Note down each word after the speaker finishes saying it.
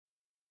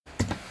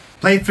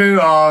playthrough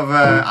of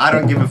I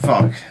Don't Give a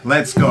Fuck.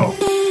 Let's go.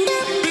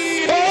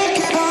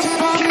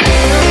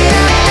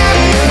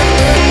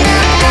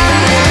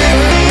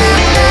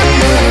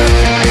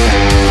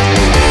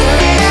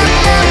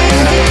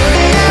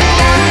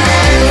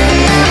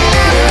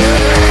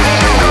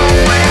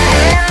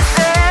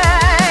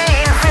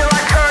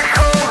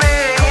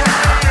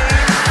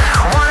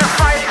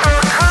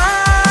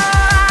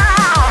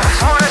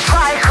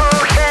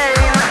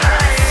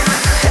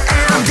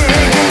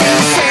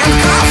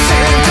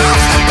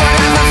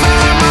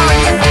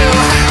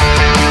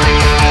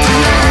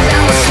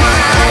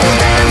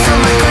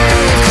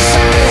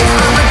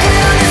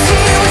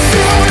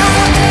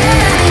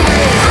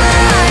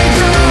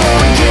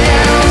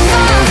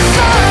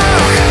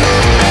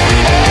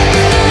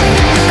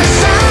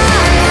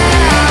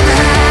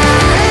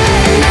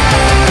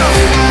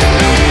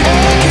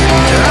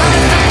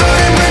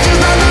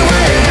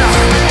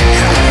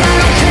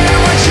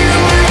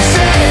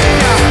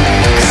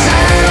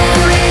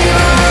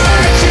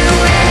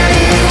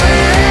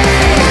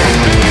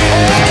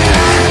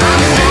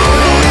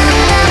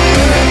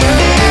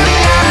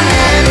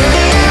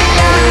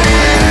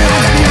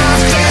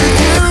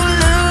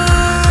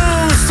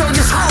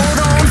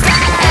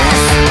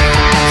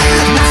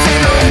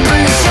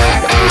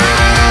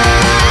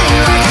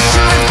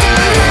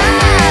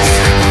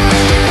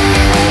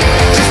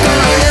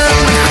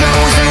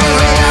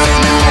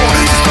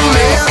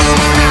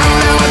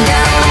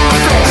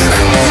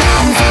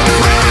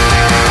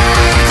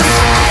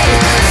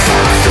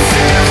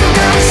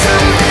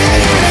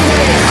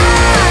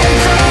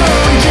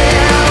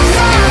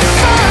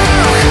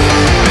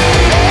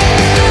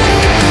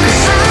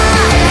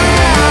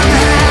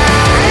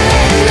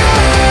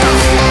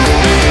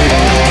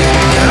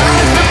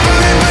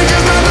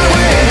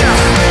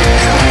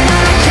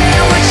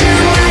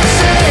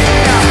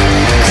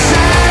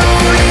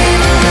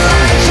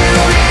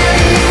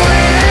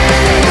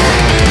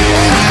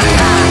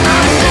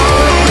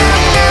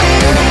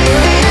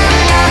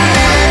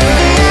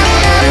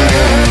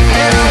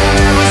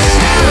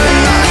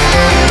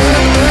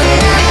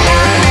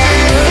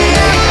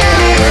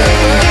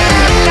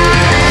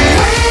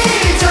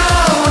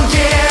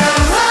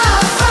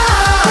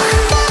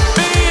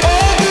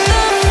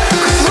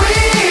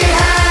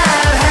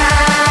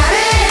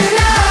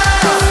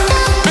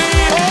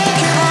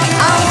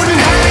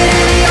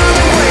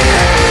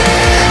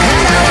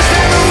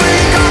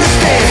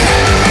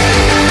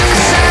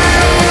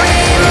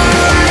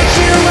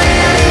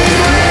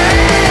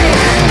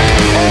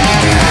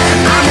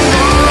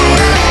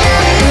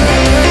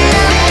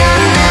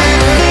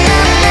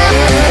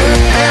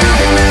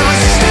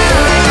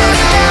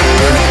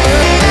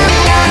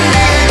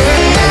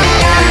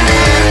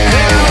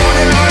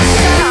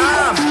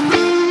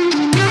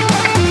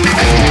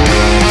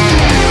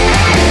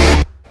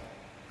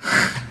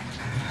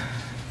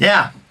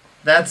 Yeah,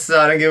 that's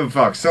I Don't Give a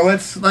Fuck. So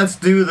let's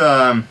do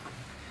the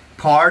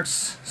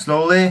parts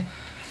slowly.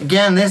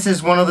 Again, this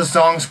is one of the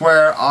songs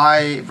where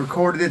I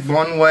recorded it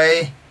one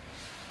way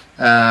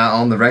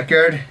on the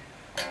record,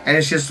 and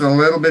it's just a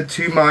little bit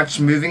too much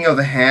moving of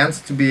the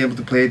hands to be able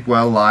to play it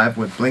well live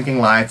with blinking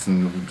lights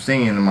and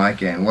singing in the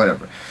mic and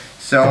whatever.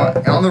 So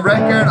on the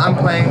record, I'm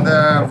playing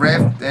the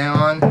riff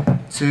down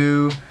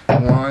to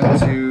 1,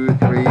 2,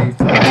 3,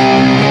 4.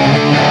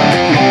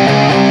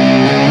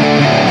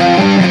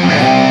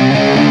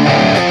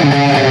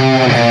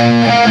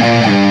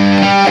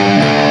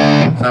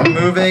 I'm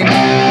moving.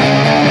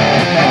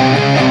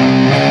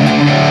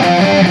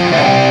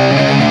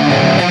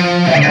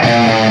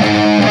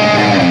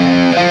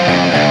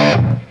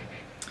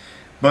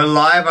 But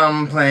live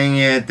I'm playing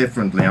it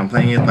differently. I'm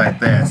playing it like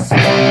this.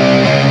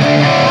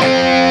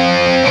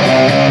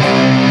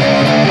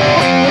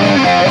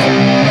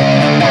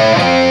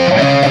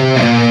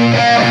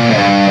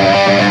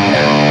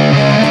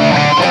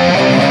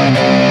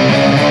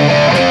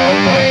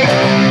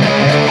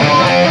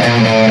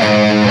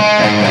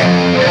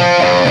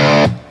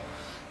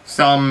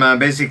 So I'm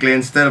basically,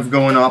 instead of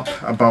going up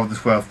above the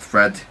 12th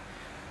fret,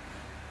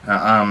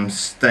 I'm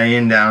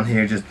staying down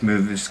here, just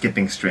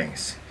skipping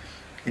strings.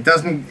 It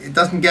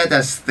doesn't get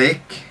as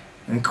thick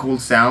and cool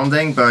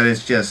sounding, but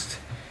it's just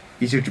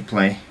easier to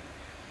play,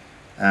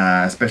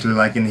 especially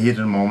like in the heat of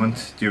the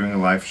moment during a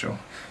live show.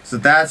 So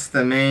that's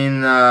the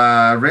main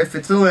riff.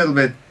 It's a little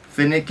bit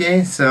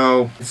finicky,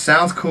 so it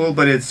sounds cool,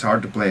 but it's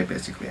hard to play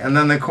basically. And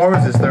then the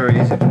choruses, they're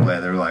easy to play.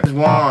 They're like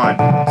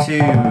 1,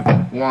 2,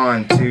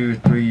 1, 2,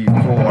 3, 4.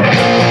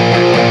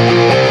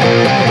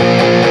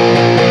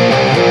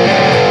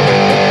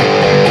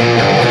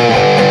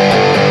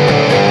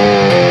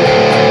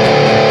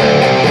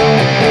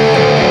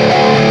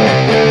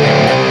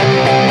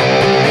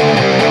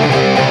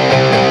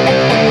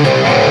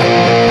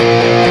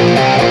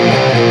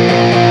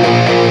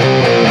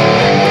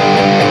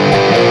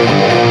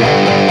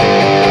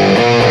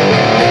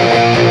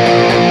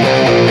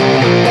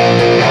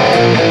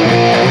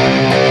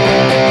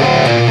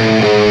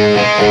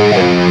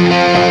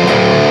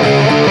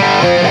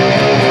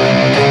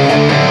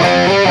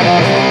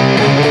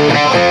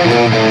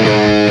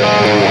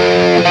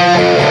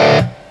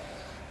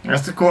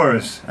 the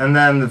chorus, and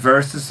then the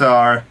verses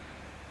are.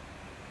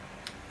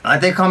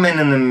 They come in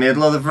the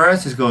middle of the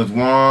verse. It goes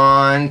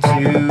 1, 2,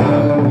 1, 2.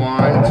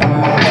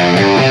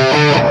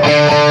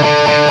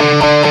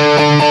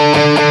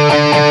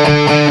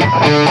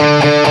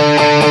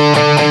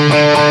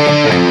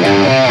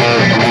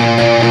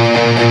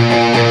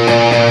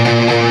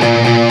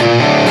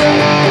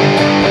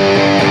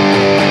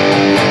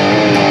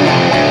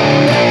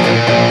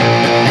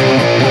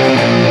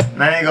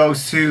 Then it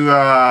goes to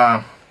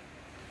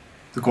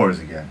the chorus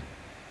again.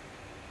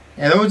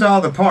 Yeah, those are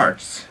all the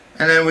parts.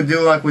 And then we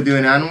do like we do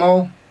in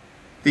Animal.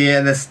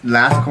 This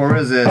last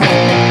chorus is.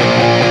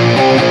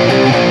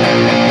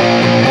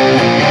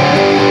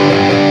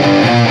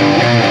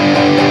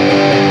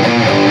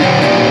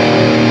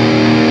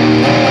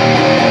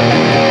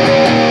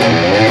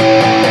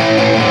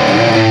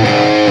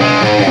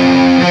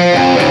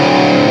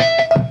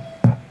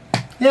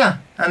 Yeah,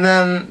 and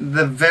then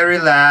the very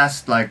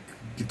last like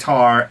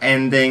guitar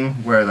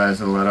ending where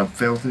there's a lot of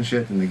fills and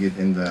shit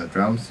in the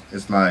drums.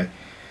 It's like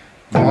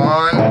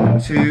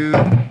 1, 2,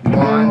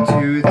 1,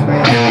 2, 3.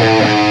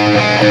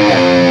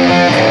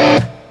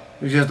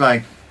 It's just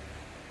like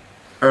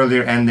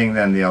earlier ending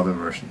than the other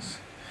versions.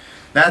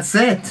 That's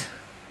it.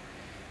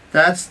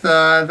 That's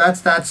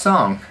that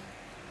song.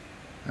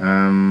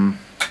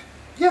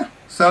 Yeah.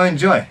 So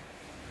enjoy.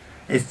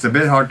 It's a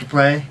bit hard to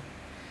play,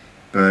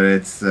 but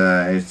it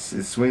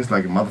swings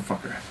like a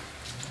motherfucker.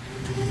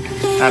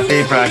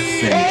 Happy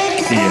practicing.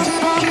 See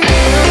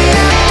ya.